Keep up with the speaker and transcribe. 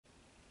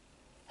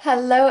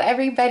Hello,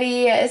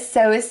 everybody.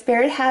 So,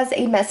 Spirit has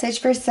a message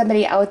for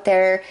somebody out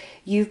there.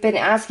 You've been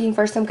asking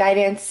for some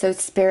guidance, so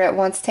Spirit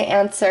wants to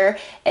answer.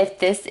 If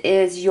this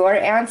is your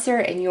answer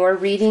and your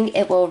reading,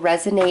 it will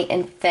resonate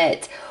and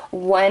fit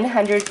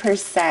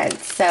 100%.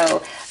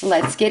 So,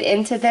 let's get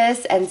into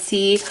this and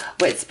see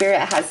what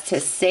Spirit has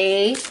to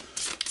say,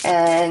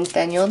 and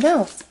then you'll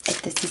know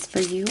if this is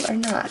for you or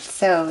not.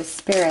 So,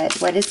 Spirit,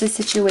 what is the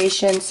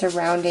situation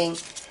surrounding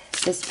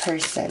this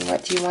person?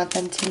 What do you want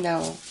them to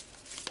know?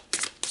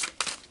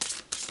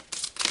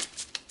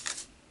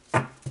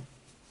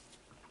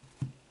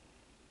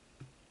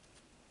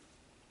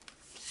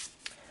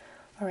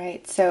 All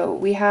right, so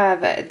we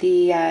have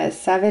the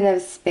Seven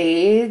of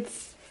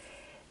Spades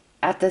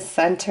at the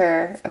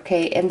center,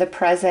 okay, in the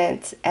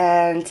present,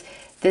 and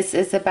this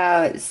is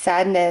about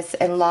sadness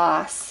and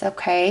loss,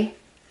 okay?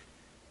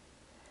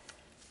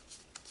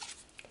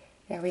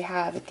 There we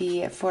have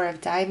the Four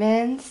of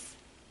Diamonds,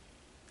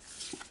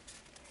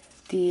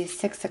 the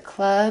Six of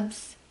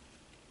Clubs,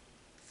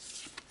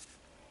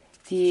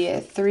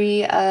 the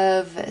Three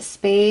of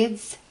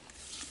Spades,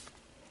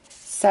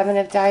 Seven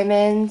of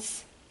Diamonds,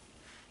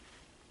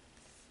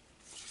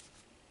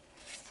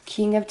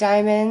 King of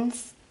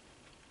Diamonds,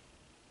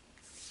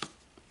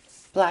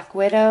 Black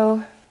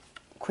Widow,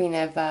 Queen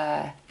of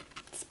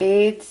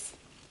Spades,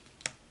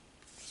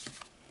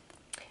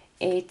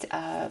 Eight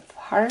of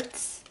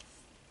Hearts,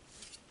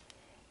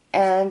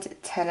 and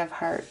Ten of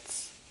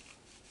Hearts.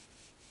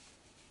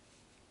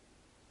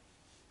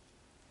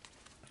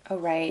 All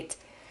right,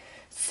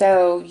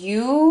 so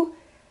you,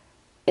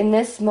 in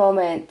this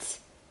moment,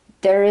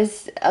 there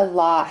is a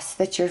loss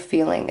that you're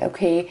feeling,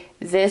 okay?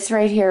 This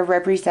right here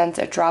represents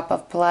a drop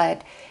of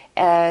blood.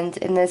 And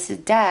in this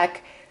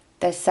deck,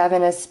 the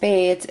Seven of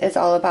Spades is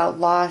all about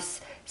loss,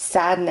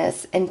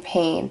 sadness, and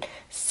pain.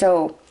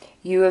 So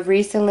you have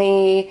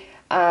recently,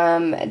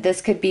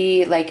 this could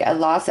be like a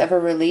loss of a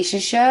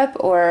relationship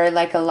or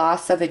like a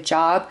loss of a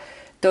job.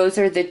 Those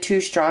are the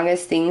two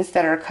strongest things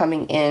that are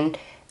coming in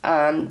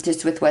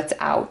just with what's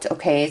out,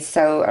 okay?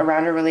 So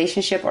around a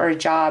relationship or a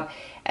job,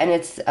 and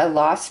it's a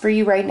loss for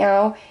you right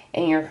now,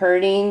 and you're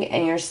hurting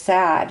and you're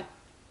sad.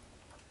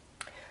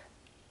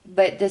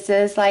 But this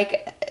is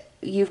like,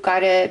 you've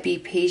got to be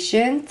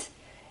patient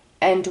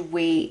and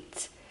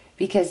wait,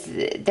 because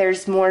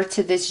there's more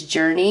to this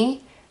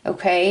journey,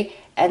 okay?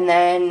 And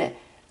then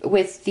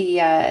with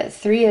the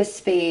Three of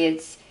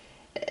Spades,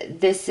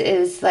 this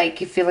is like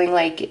feeling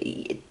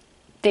like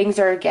things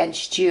are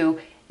against you.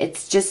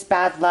 It's just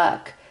bad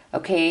luck,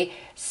 okay?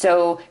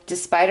 So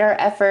despite our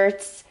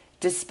efforts,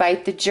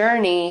 despite the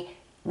journey,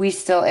 we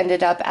still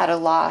ended up at a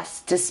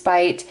loss.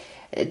 Despite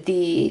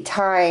the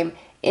time,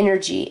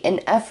 energy,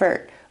 and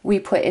effort we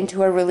put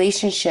into a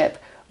relationship,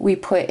 we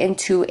put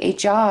into a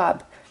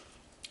job,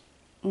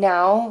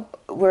 now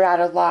we're at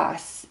a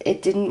loss.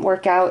 It didn't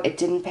work out. It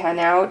didn't pan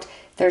out.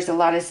 There's a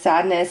lot of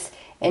sadness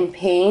and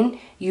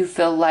pain. You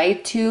feel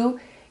lied to.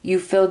 You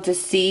feel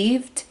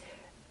deceived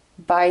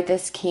by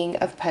this King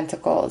of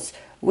Pentacles,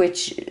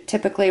 which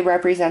typically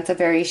represents a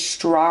very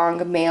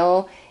strong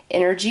male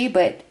energy,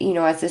 but you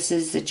know, as this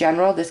is a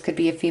general, this could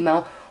be a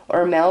female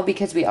or a male,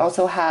 because we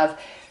also have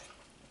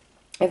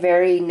a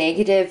very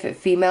negative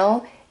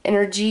female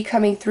energy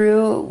coming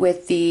through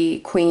with the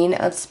Queen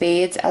of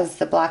Spades as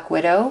the Black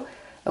Widow,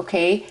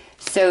 okay?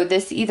 So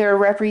this either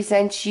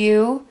represents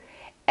you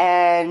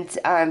and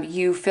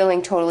you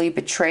feeling totally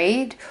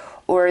betrayed,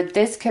 or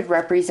this could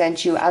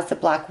represent you as the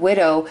Black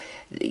Widow,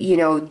 you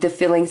know, the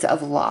feelings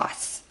of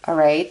loss, all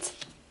right?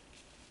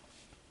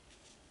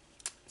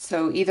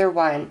 So either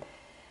one.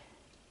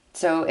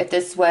 So if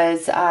this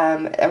was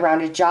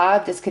around a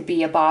job, this could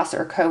be a boss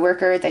or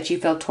coworker that you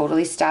feel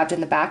totally stabbed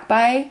in the back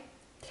by.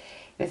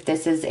 If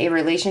this is a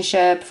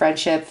relationship,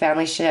 friendship,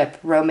 familyship,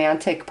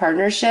 romantic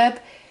partnership,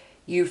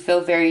 you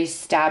feel very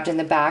stabbed in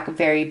the back,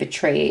 very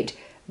betrayed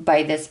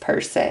by this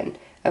person,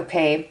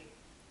 okay?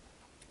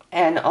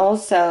 And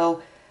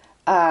also,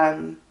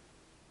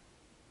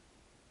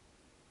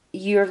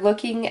 you're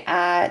looking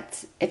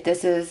at, if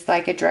this is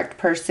like a direct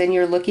person,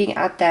 you're looking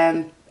at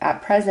them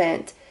at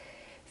present,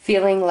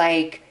 feeling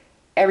like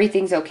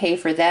everything's okay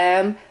for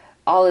them,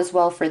 all is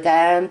well for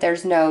them,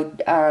 there's no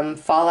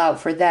fallout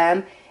for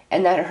them,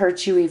 and that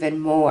hurts you even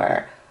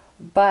more.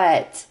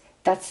 But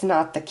that's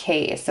not the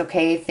case,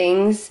 okay?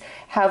 Things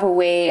have a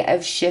way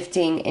of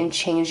shifting and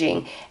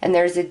changing, and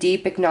there's a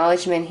deep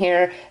acknowledgement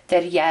here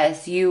that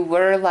yes, you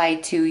were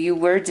lied to, you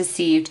were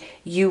deceived,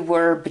 you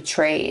were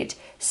betrayed.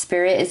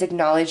 Spirit is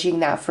acknowledging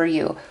that for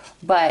you,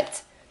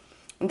 but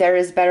there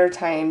is better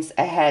times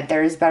ahead.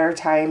 There is better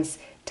times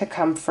to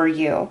come for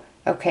you,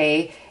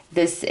 okay?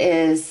 This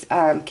is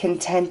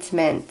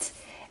contentment,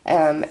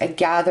 a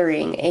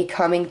gathering, a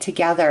coming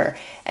together.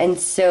 And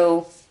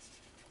so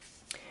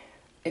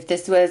if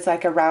this was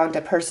like around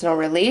a personal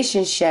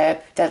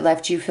relationship that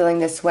left you feeling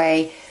this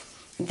way,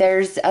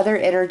 there's other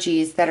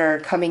energies that are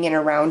coming in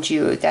around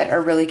you that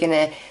are really going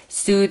to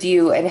soothe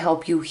you and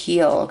help you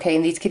heal, okay?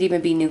 And these could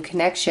even be new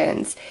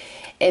connections.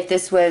 If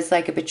this was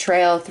like a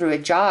betrayal through a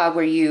job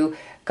where you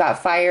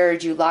got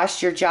fired, you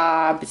lost your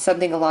job,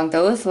 something along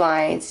those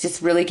lines,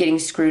 just really getting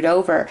screwed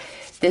over.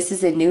 This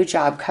is a new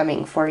job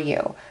coming for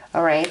you.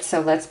 All right, so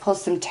let's pull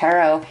some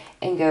tarot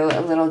and go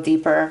a little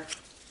deeper.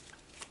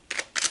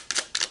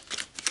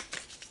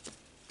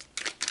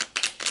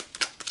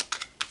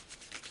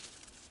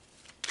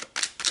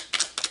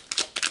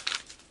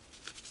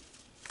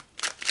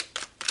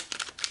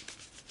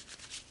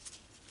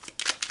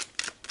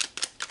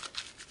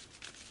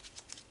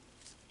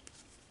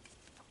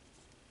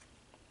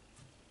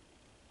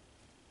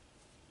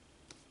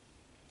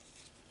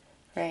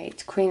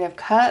 Right, Queen of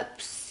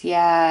Cups,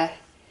 yeah,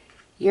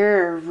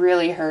 you're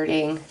really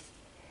hurting.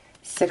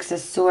 Six of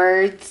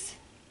Swords,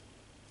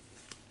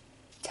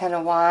 Ten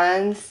of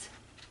Wands,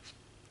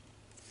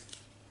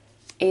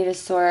 Eight of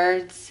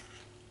Swords,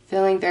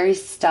 feeling very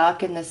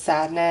stuck in the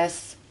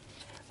sadness.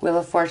 Wheel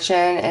of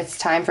Fortune, it's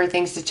time for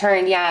things to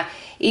turn. Yeah,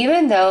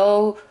 even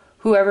though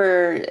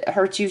whoever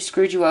hurt you,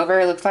 screwed you over,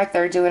 it looks like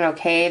they're doing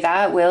okay,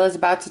 that wheel is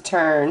about to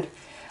turn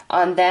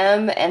on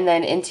them and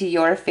then into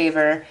your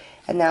favor.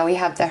 And now we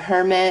have the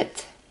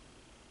Hermit,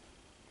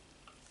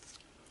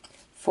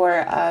 Four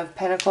of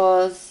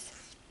Pentacles,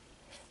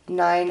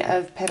 Nine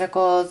of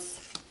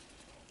Pentacles,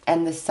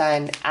 and the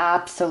Sun.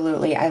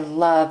 Absolutely. I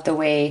love the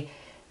way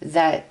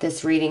that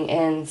this reading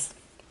ends.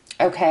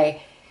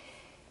 Okay.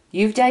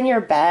 You've done your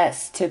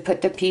best to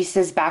put the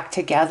pieces back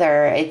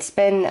together. It's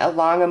been a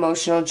long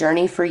emotional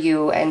journey for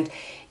you. And,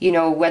 you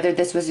know, whether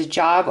this was a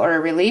job or a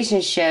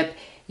relationship,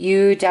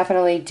 you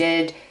definitely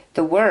did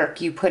the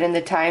work. You put in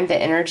the time, the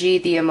energy,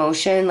 the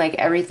emotion, like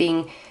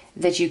everything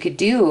that you could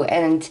do.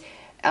 And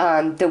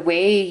the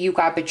way you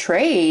got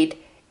betrayed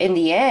in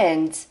the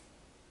end,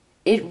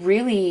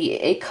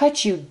 it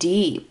cut you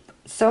deep.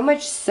 So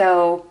much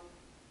so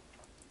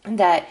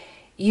that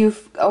you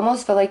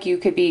almost feel like you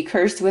could be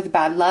cursed with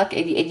bad luck,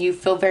 and you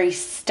feel very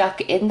stuck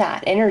in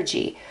that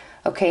energy.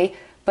 Okay.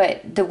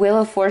 But the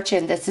Wheel of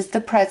Fortune, this is the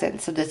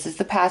present. So this is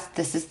the past.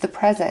 This is the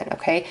present.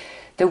 Okay.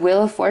 The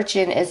Wheel of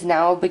Fortune is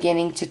now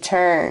beginning to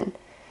turn.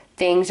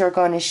 Things are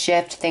going to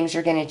shift. Things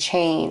are going to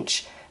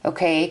change.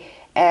 Okay.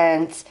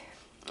 And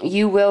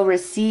you will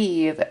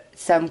receive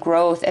some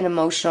growth and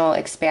emotional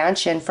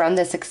expansion from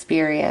this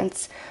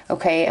experience.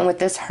 Okay. And with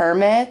this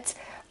Hermit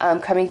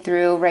coming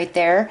through right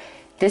there,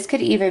 this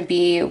could even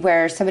be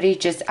where somebody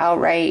just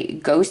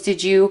outright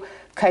ghosted you,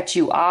 cut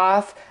you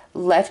off,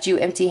 left you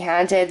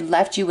empty-handed,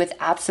 left you with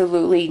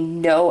absolutely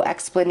no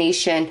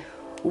explanation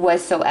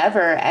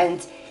whatsoever.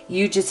 And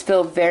you just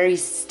feel very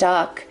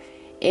stuck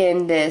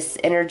in this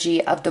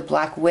energy of the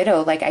Black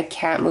Widow. Like, I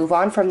can't move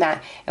on from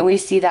that. And we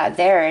see that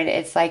there. And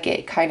it's like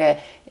it kind of,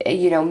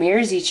 you know,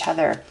 mirrors each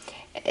other.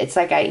 It's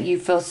like you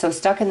feel so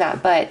stuck in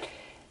that. But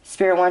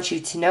Spirit wants you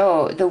to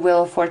know the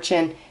Wheel of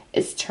Fortune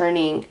is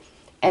turning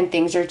and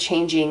things are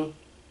changing.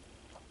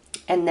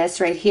 And this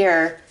right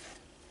here,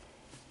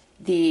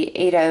 the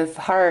Eight of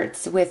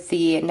Hearts with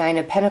the Nine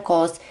of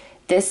Pentacles,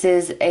 this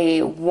is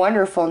a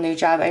wonderful new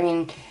job. I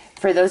mean,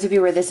 for those of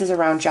you where this is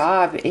around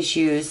job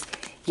issues,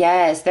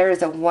 yes, there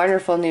is a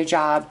wonderful new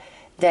job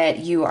that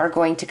you are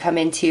going to come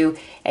into,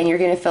 and you're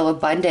going to feel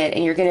abundant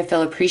and you're going to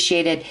feel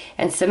appreciated.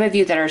 And some of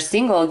you that are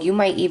single, you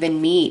might even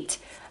meet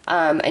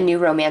a new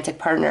romantic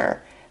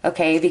partner.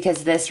 Okay,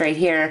 because this right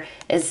here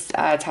is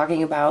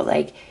talking about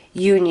like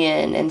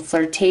union and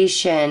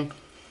flirtation,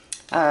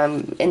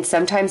 and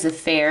sometimes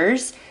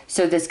affairs.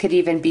 So this could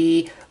even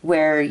be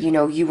where, you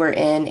know, you were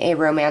in a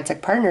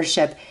romantic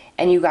partnership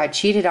and you got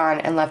cheated on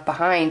and left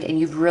behind, and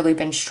you've really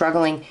been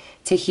struggling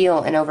to heal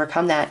and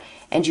overcome that.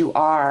 And you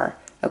are,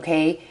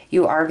 okay,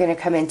 you are going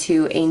to come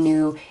into a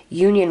new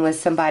union with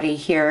somebody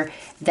here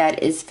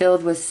that is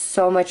filled with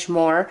so much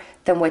more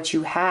than what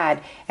you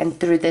had. And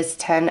through this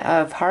Ten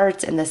of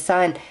Hearts and the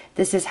Sun,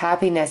 this is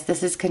happiness,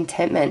 this is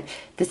contentment,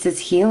 this is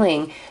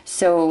healing.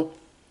 So,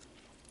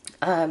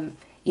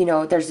 you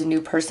know, there's a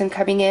new person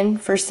coming in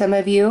for some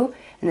of you,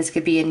 and this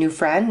could be a new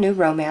friend, new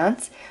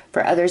romance.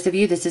 For others of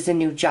you, this is a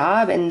new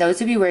job. And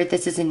those of you where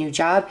this is a new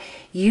job,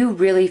 you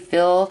really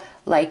feel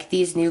like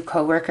these new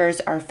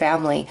coworkers are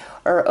family,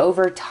 or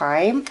over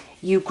time,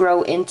 you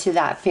grow into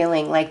that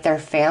feeling like they're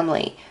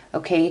family.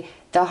 Okay.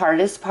 The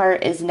hardest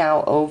part is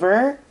now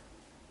over,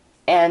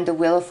 and the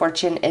Wheel of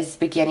Fortune is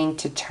beginning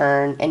to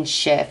turn and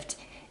shift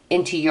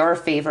into your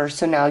favor.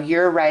 So now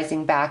you're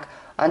rising back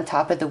on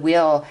top of the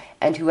wheel,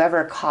 and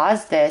whoever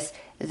caused this,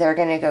 they're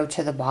going to go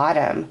to the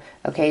bottom.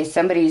 Okay,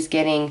 somebody's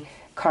getting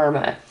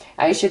karma.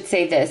 I should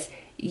say this,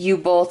 you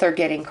both are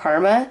getting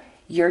karma.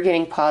 You're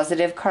getting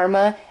positive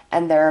karma,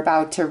 and they're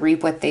about to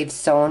reap what they've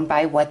sown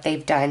by what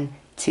they've done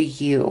to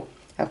you.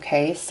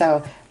 Okay,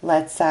 so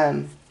let's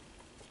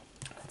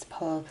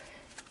pull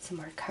some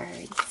more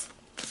cards.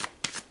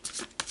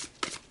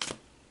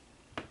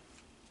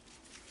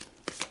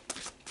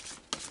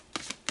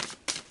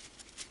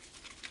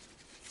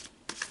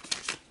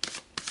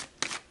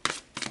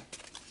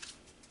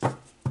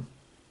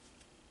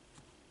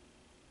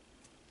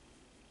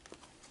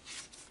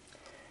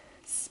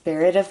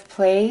 Spirit of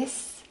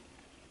Place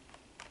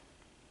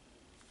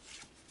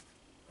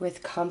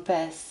with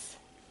Compass.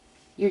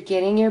 You're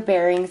getting your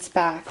bearings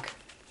back.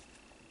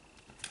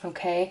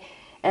 Okay?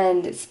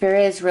 And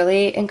Spirit is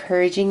really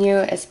encouraging you,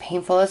 as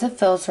painful as it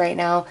feels right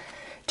now,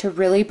 to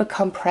really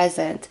become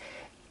present.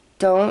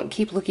 Don't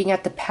keep looking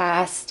at the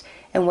past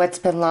and what's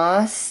been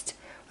lost.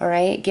 All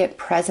right? Get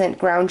present.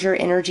 Ground your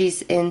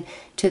energies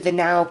into the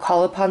now.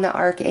 Call upon the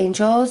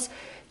archangels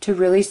to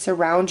really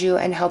surround you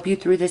and help you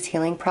through this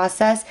healing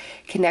process.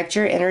 Connect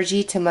your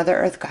energy to Mother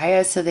Earth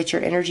Gaia so that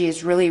your energy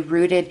is really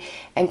rooted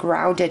and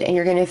grounded, and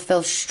you're going to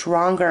feel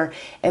stronger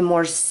and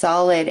more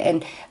solid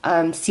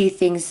and see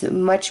things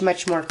much,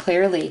 much more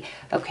clearly,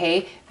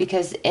 okay?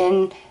 Because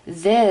in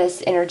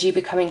this energy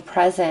becoming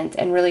present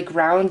and really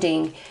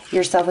grounding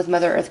yourself with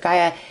Mother Earth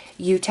Gaia,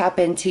 you tap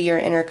into your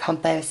inner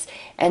compass,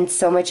 and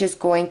so much is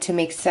going to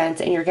make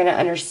sense, and you're going to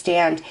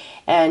understand.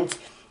 And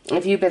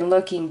if you've been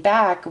looking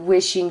back,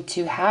 wishing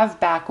to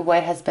have back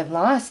what has been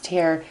lost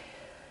here,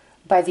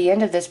 by the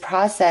end of this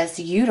process,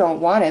 you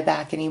don't want it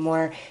back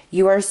anymore.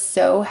 You are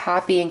so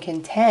happy and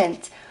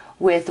content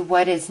with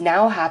what is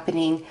now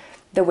happening,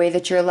 the way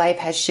that your life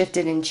has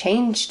shifted and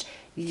changed.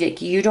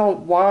 You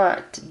don't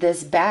want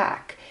this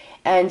back.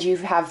 And you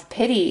have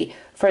pity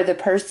for the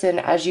person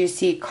as you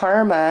see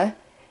karma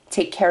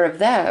take care of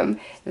them.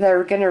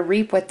 They're going to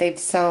reap what they've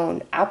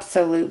sown.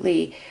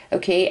 Absolutely.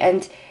 Okay.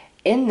 And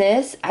in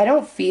this, I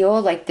don't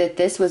feel like that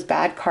this was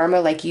bad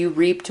karma, like you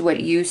reaped what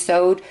you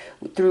sowed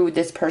through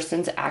this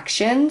person's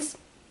actions.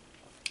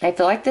 I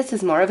feel like this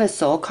is more of a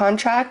soul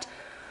contract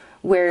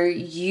where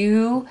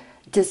you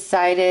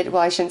decided,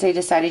 well, I shouldn't say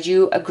decided,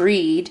 you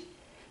agreed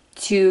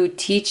to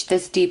teach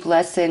this deep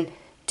lesson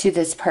to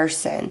this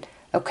person,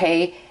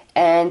 okay?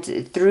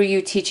 And through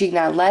you teaching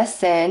that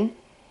lesson,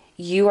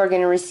 you are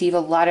going to receive a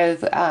lot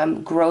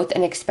of growth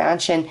and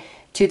expansion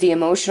to the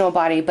emotional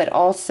body, but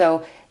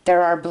also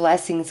there are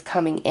blessings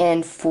coming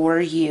in for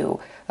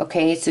you.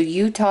 Okay, so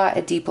you taught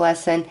a deep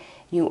lesson.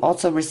 You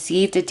also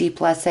received a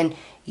deep lesson.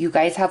 You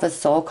guys have a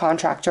soul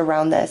contract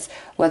around this,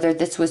 whether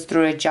this was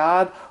through a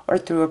job or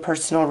through a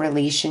personal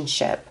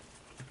relationship.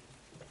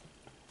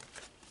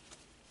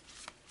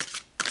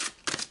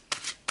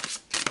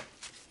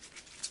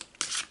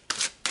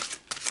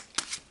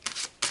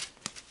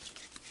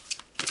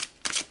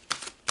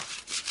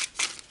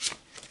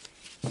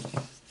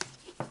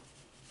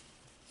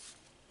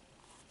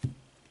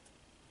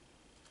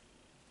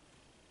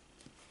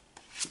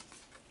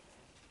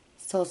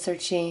 Soul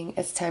searching,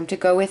 it's time to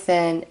go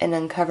within and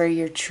uncover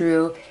your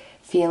true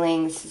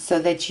feelings so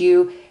that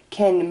you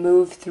can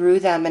move through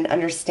them and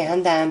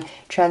understand them,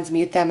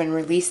 transmute them, and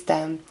release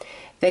them.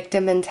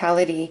 Victim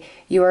mentality,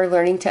 you are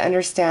learning to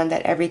understand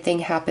that everything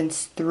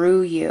happens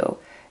through you,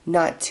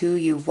 not to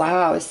you.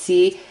 Wow,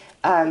 see,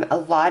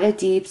 a lot of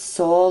deep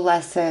soul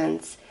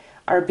lessons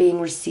are being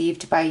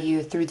received by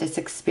you through this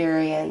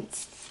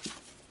experience.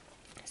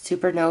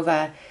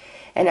 Supernova,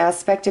 an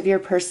aspect of your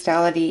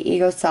personality,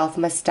 ego self,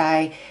 must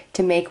die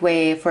to make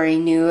way for a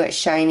new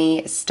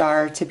shiny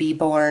star to be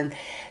born.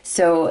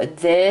 So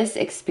this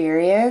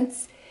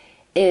experience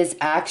is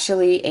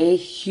actually a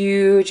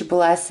huge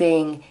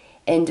blessing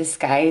in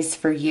disguise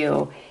for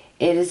you.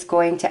 It is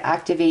going to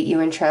activate you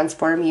and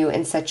transform you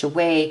in such a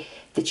way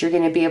that you're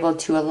going to be able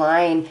to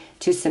align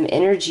to some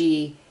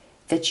energy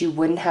that you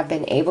wouldn't have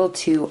been able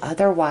to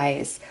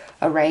otherwise.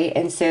 All right.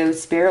 And so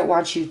Spirit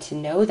wants you to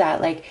know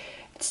that, like,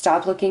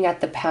 stop looking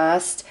at the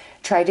past.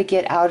 Try to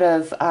get out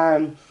of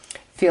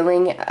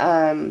feeling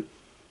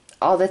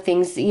all the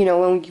things, you know,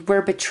 when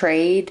we're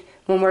betrayed,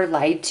 when we're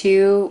lied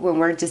to, when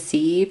we're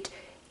deceived.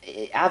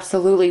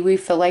 Absolutely, we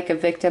feel like a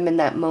victim in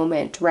that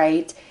moment,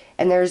 right?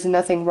 And there's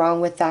nothing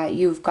wrong with that.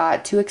 You've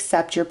got to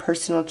accept your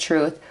personal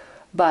truth.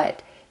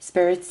 But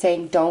Spirit's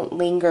saying don't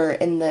linger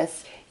in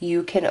this.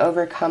 You can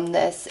overcome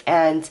this.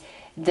 And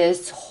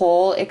this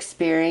whole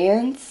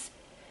experience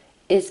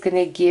is going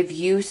to give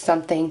you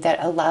something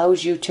that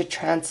allows you to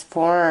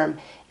transform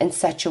in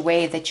such a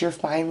way that you're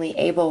finally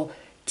able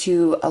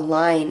to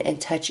align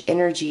and touch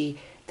energy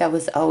that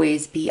was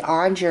always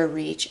beyond your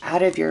reach,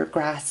 out of your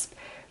grasp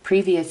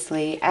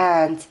previously.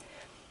 And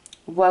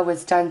what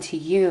was done to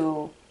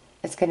you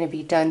is going to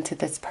be done to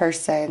this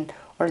person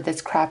or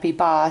this crappy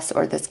boss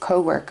or this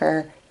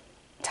coworker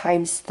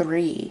times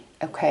 3,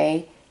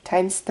 okay?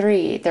 Times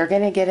 3. They're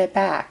going to get it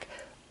back.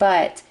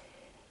 But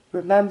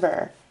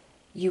remember,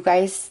 you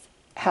guys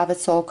have a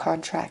soul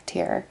contract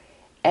here,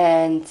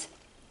 and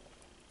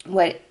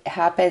what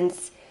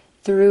happens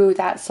through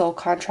that soul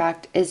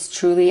contract is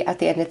truly at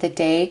the end of the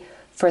day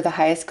for the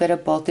highest good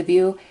of both of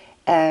you.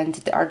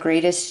 And our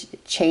greatest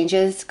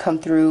changes come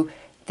through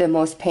the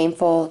most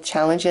painful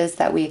challenges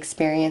that we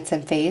experience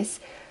and face.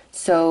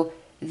 So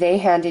they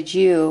handed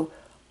you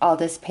all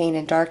this pain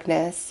and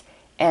darkness,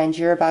 and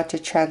you're about to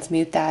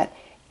transmute that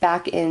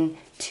back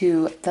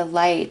into the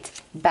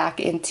light, back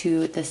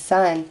into the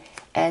sun.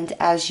 And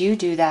as you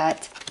do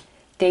that,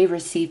 they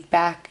receive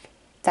back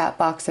that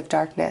box of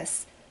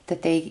darkness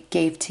that they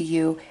gave to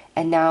you.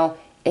 And now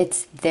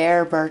it's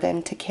their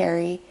burden to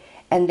carry.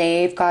 And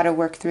they've got to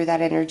work through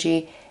that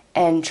energy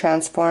and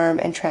transform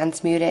and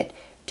transmute it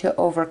to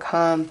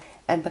overcome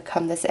and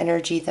become this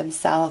energy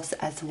themselves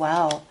as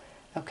well.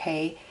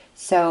 Okay?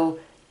 So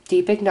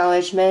deep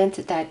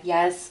acknowledgement that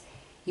yes,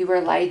 you were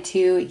lied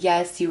to,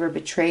 yes, you were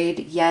betrayed,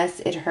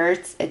 yes, it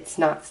hurts, it's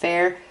not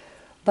fair,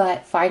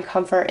 but find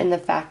comfort in the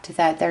fact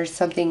that there's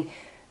something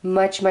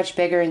much, much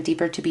bigger and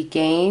deeper to be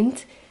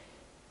gained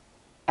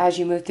as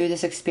you move through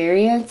this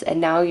experience.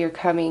 And now you're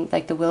coming,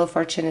 like the wheel of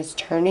fortune is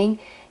turning,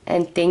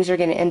 and things are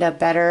going to end up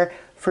better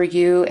for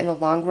you in the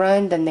long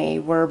run than they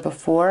were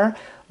before,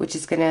 which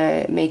is going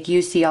to make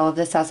you see all of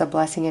this as a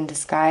blessing in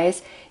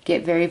disguise.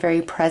 Get very,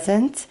 very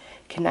present,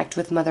 connect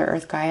with Mother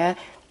Earth Gaia,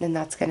 and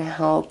that's going to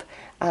help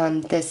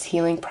this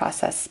healing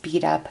process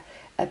speed up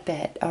a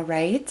bit. All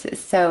right,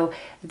 so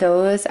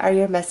those are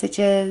your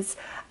messages.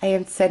 I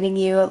am sending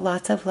you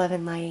lots of love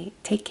and light.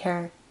 Take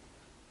care.